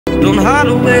Don't hide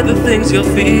away the things you're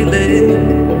feeling.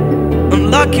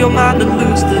 Unlock your mind and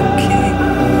lose the key.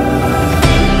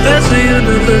 There's a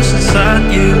universe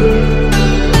inside you.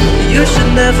 You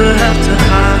should never have to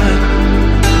hide.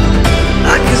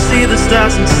 I can see the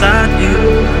stars inside you.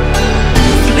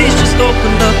 Please just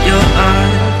open up your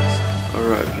eyes.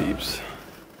 Alright peeps,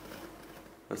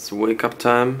 it's wake up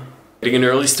time. Getting an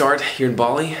early start here in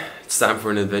Bali. It's time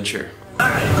for an adventure.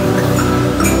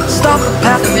 Stop the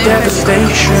path of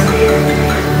devastation.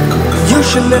 You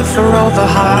should live for all the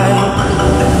hype.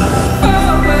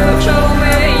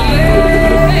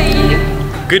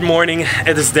 Good morning,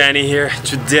 it is Danny here.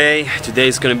 Today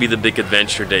is gonna be the big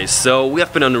adventure day. So we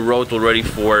have been on the road already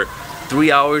for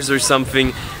 3 hours or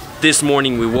something. This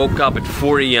morning we woke up at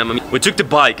 4 AM. We took the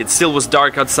bike, it still was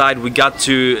dark outside. We got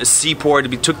to a seaport,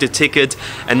 we took the ticket,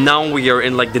 and now we are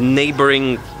in like the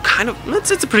neighboring kind of,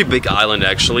 it's a pretty big island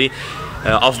actually,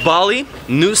 of Bali,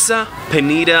 Nusa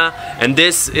Penida, and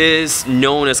this is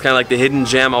known as kind of like the hidden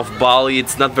gem of Bali.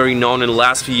 It's not very known. In the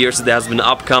last few years it has been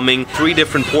upcoming. 3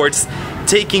 different ports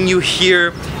taking you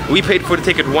here. We paid for the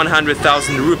ticket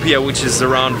 100,000 rupiah, which is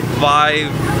around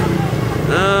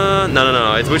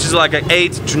which is like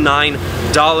 $8 to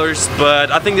 $9,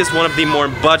 but I think this is one of the more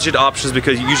budget options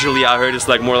because usually I heard it's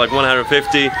like more like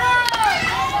 150.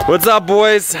 What's up,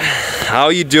 boys? How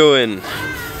you doing?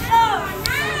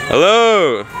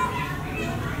 Hello.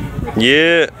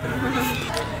 Yeah.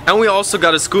 And we also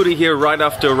got a scooter here right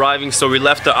after arriving, so we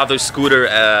left the other scooter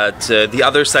at the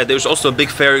other side. There's also a big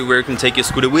ferry where you can take your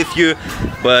scooter with you,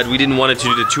 but we didn't want it to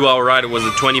do the 2-hour ride. It was a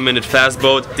 20-minute fast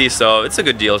boat, so it's a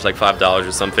good deal. It's like $5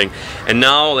 or something. And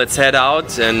now let's head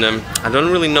out, and I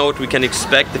don't really know what we can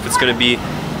expect, if it's gonna be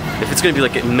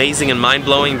like amazing and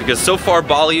mind-blowing, because so far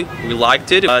Bali, we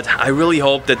liked it, but I really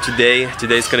hope that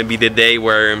today's gonna be the day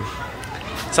where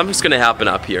something's gonna happen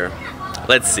up here.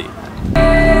 Let's see.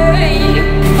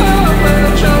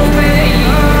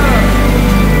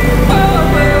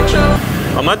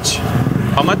 How much?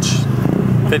 How much?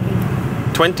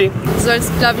 20? Du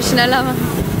sollst, glaube ich, schneller machen.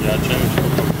 Ja, challenge.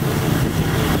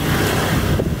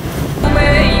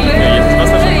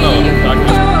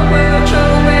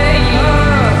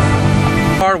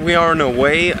 We are on our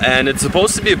way, and it's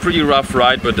supposed to be a pretty rough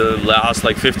ride, but the last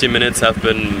like 15 minutes have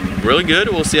been really good.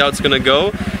 We'll see how it's gonna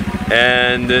go.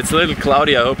 And it's a little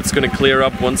cloudy. I hope it's gonna clear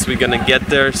up once we're gonna get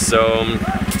there. So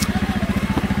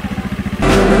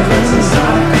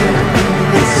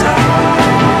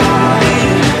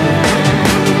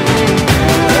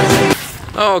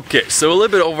okay, so a little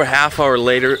bit over half hour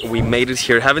later we made it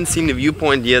here. Haven't seen the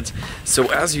viewpoint yet,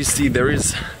 so as you see there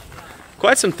is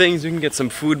quite some things. You can get some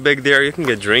food back there, you can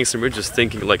get drinks, and we're just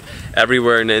thinking, like,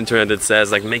 everywhere in the internet it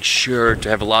says like make sure to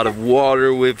have a lot of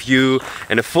water with you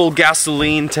and a full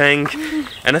gasoline tank.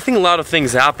 And I think a lot of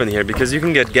things happen here because you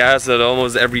can get gas at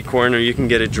almost every corner. You can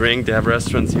get a drink. They have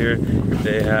restaurants here.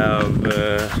 They have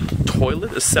a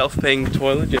toilet, a self-paying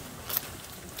toilet.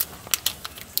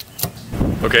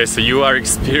 Okay, so you are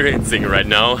experiencing right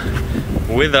now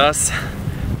with us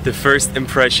the first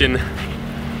impression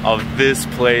of this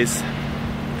place.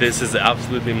 This is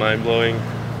absolutely mind-blowing.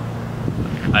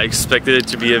 I expected it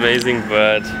to be amazing,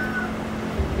 but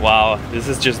wow, this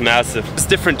is just massive. It's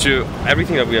different to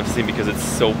everything that we have seen because it's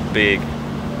so big.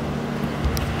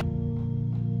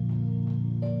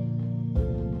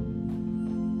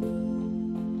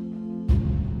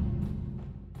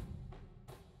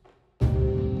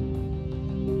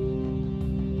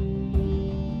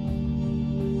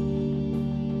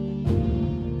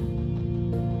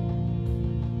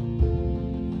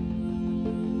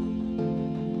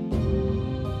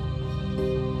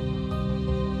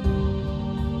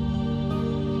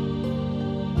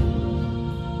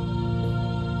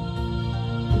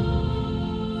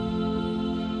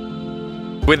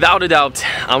 Without a doubt,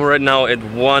 I'm right now at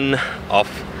one of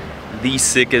the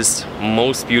sickest,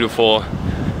 most beautiful,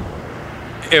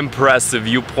 impressive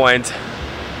viewpoint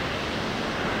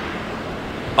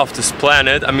of this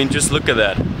planet. I mean, just look at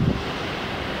that.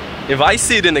 If I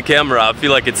see it in the camera, I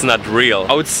feel like it's not real.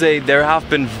 I would say there have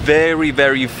been very,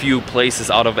 very few places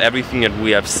out of everything that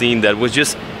we have seen that was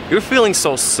just, you're feeling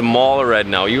so small right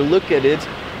now. You look at it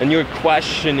and you're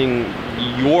questioning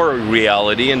your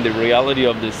reality and the reality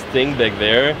of this thing back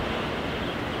there.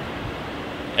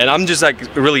 And I'm just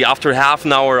like, really, after half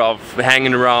an hour of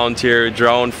hanging around here,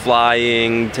 drone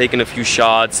flying, taking a few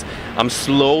shots, I'm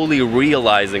slowly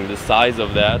realizing the size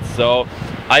of that. So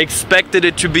I expected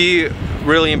it to be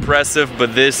really impressive,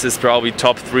 but this is probably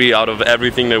top 3 out of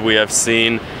everything that we have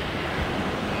seen.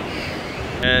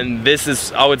 And this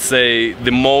is, I would say,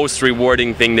 the most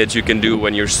rewarding thing that you can do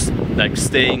when you're like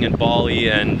staying in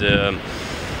Bali. And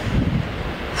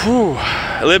Whew.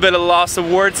 A little bit of loss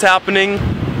of words happening.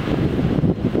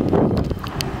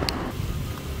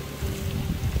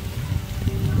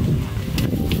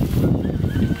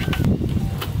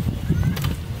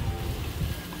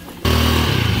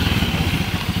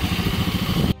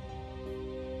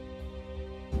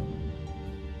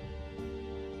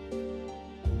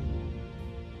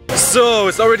 So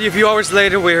it's already a few hours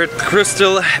later. We're at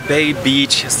Crystal Bay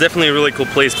Beach. It's definitely a really cool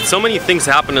place, but so many things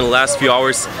happened in the last few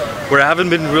hours where I haven't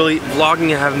been really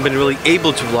vlogging. I haven't been really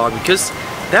able to vlog because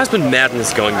there's been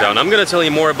madness going down. I'm gonna tell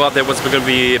you more about that once we're gonna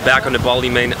be back on the Bali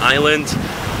main island,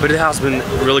 but it has been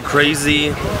really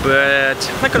crazy. But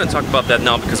I'm not gonna talk about that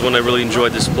now because one, I really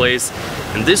enjoyed this place,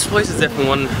 and this place is definitely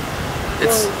one.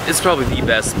 It's probably the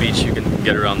best beach you can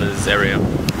get around in this area.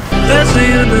 There's a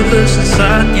universe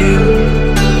inside you.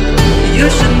 You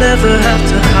should never have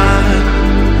to hide.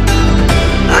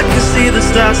 I can see the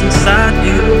stars inside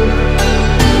you.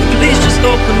 Please just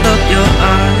open up your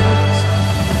eyes.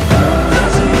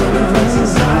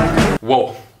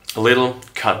 Whoa, a little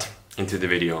cut into the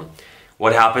video.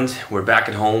 What happened? We're back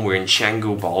at home. We're in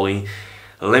Canggu, Bali.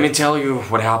 Let me tell you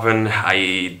what happened.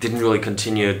 I didn't really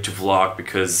continue to vlog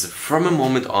because from a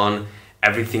moment on,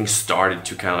 everything started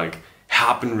to kind of like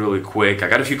happen really quick. I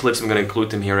got a few clips. I'm gonna include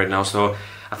them here right now. So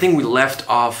I think we left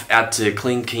off at the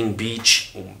Clean King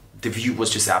Beach. The view was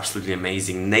just absolutely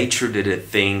amazing. Nature did a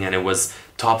thing, and it was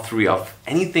top 3 of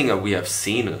anything that we have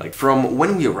seen. Like from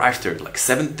when we arrived there, like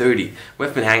 7:30,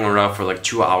 we've been hanging around for like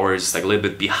 2 hours, like a little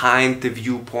bit behind the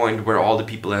viewpoint where all the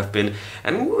people have been,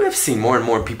 and we have seen more and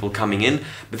more people coming in.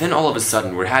 But then all of a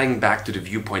sudden, we're heading back to the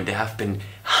viewpoint. There have been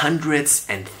hundreds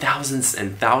and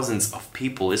thousands of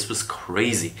people. This was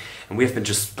crazy, and we have been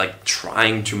just like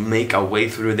trying to make our way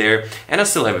through there. And I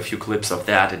still have a few clips of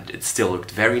that. It still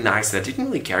looked very nice, and I didn't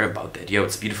really care about that. Yo,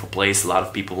 it's a beautiful place. A lot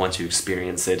of people want to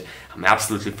experience it. I'm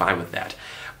absolutely fine with that.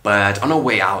 But on our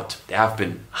way out, there have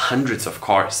been hundreds of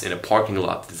cars in a parking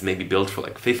lot that's maybe built for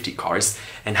like 50 cars,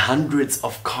 and hundreds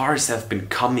of cars have been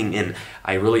coming in.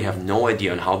 I really have no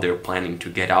idea on how they're planning to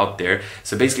get out there.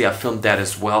 So basically I filmed that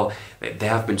as well. There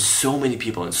have been so many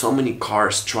people and so many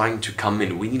cars trying to come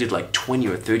in. We needed like 20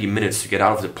 or 30 minutes to get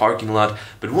out of the parking lot.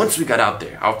 But once we got out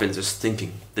there, I've been just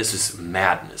thinking, this is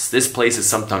madness. This place is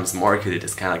sometimes marketed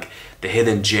as kind of like the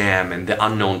hidden gem and the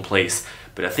unknown place.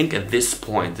 But I think at this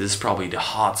point, this is probably the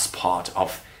hot spot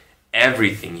of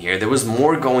everything here. There was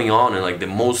more going on in like the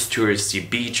most touristy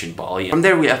beach in Bali. From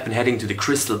there we have been heading to the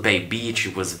Crystal Bay Beach.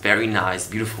 It was a very nice,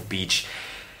 beautiful beach.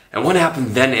 And what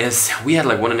happened then is we had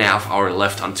like 1.5 hours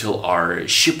left until our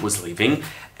ship was leaving,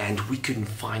 and we couldn't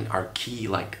find our key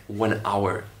like 1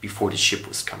 hour before the ship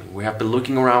was coming. We have been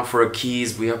looking around for our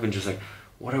keys. We have been just like,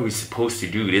 what are we supposed to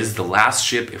do? This is the last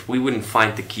ship. If we wouldn't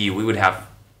find the key, we would have,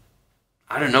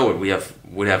 I don't know what we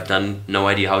would have done. No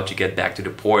idea how to get back to the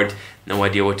port. No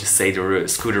idea what to say to a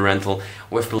scooter rental.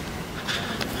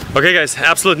 Okay guys,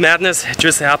 absolute madness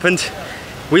just happened.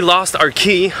 We lost our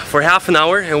key for half an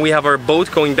hour, and we have our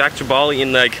boat going back to Bali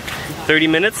in like 30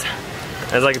 minutes.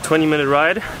 It's like a 20-minute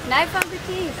ride. And I found the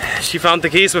keys. She found the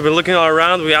keys. We've been looking all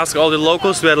around. We asked all the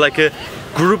locals. We had like a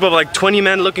group of like 20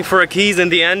 men looking for our keys. In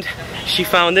the end, she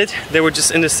found it. They were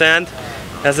just in the sand,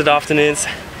 as it often is.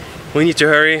 We need to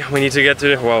hurry. We need to get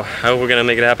to, well, I hope we're gonna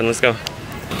make it happen. Let's go.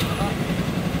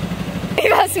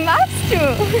 Was machst du?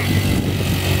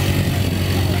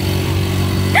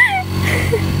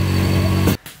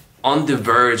 On the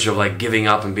verge of like giving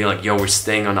up and being like, yo, we're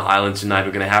staying on the island tonight.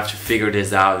 We're gonna have to figure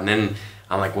this out. And then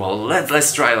I'm like, well,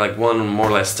 let's try like one more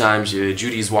or less times.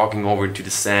 Judy's walking over into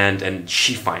the sand, and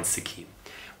she finds the key.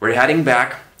 We're heading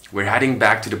back. We're heading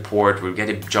back to the port. We're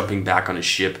jumping back on a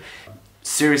ship.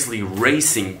 Seriously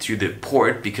racing to the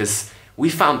port because we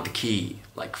found the key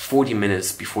like 40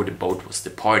 minutes before the boat was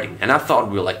departing, and I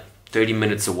thought we were like 30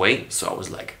 minutes away, so I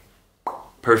was like,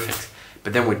 perfect.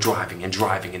 But then we're driving and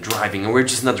driving and driving, and we're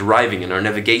just not arriving, and our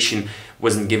navigation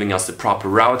wasn't giving us the proper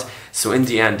route. So in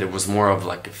the end it was more of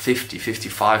like a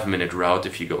 50-55 minute route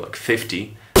if you go like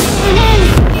 50.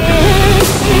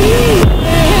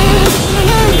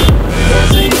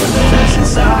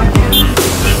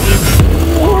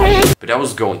 But I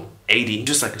was going 80,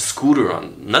 just like a scooter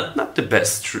on not the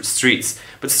best streets,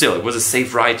 but still it was a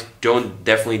safe ride.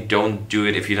 Definitely don't do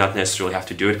it if you don't necessarily have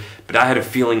to do it. But I had a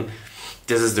feeling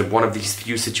this is one of these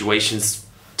few situations,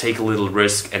 take a little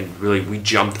risk, and really we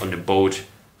jumped on the boat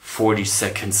 40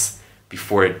 seconds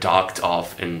before it docked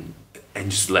off and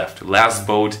just left. Last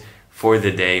boat for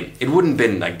the day. It wouldn't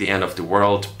been like the end of the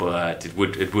world, but it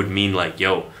would mean like,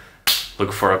 yo,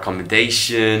 look for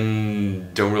accommodation,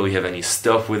 don't really have any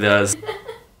stuff with us.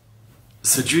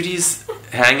 So Judy's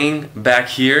hanging back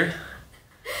here.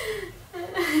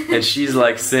 and she's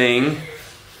like saying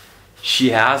she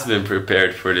has been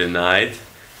prepared for the night.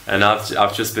 And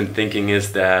I've just been thinking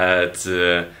is that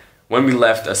when we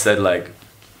left, I said like,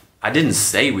 I didn't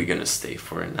say we're gonna stay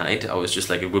for a night. I was just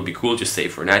like, it would be cool to stay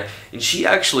for a night. And she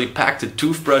actually packed a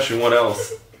toothbrush and what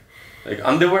else? Like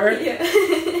underwear? Yeah.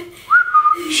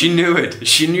 She knew it.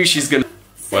 She knew she's gonna...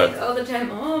 Saying all the time,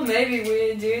 oh, maybe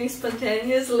we're doing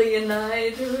spontaneously a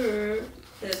night.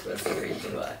 That was the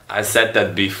reason why. I said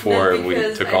that before we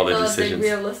took all the decisions. We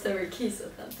have lost our keys or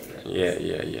something. Yeah.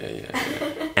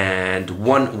 And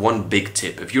one big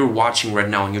tip, if you're watching right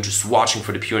now and you're just watching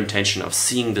for the pure intention of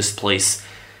seeing this place,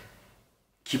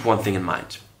 keep one thing in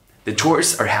mind. The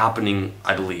tours are happening,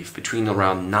 I believe, between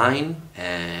around 9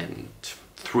 and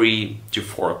 3 to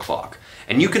 4 o'clock.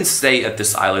 And you can stay at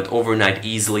this island overnight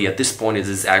easily. At this point, it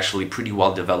is actually pretty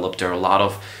well developed. There are a lot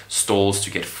of stalls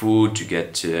to get food, to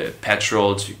get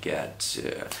petrol, to get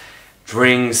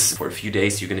drinks. For a few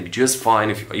days, you're going to be just fine,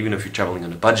 even if you're traveling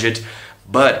on a budget.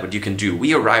 But what you can do,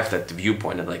 we arrived at the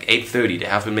viewpoint at like 8:30. There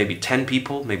have been maybe 10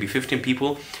 people, maybe 15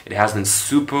 people. It has been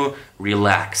super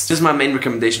relaxed. This is my main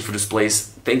recommendation for this place.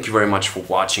 Thank you very much for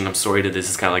watching. I'm sorry that this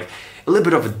is kind of like a little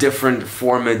bit of a different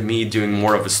format, me doing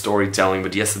more of a storytelling,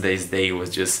 but yesterday's day was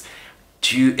just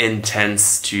too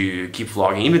intense to keep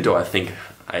vlogging, even though I think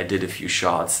I did a few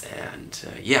shots. And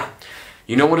yeah,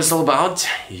 you know what it's all about.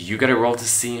 You gotta roll to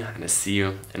see, and I'll see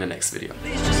you in the next video.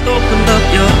 Please just open up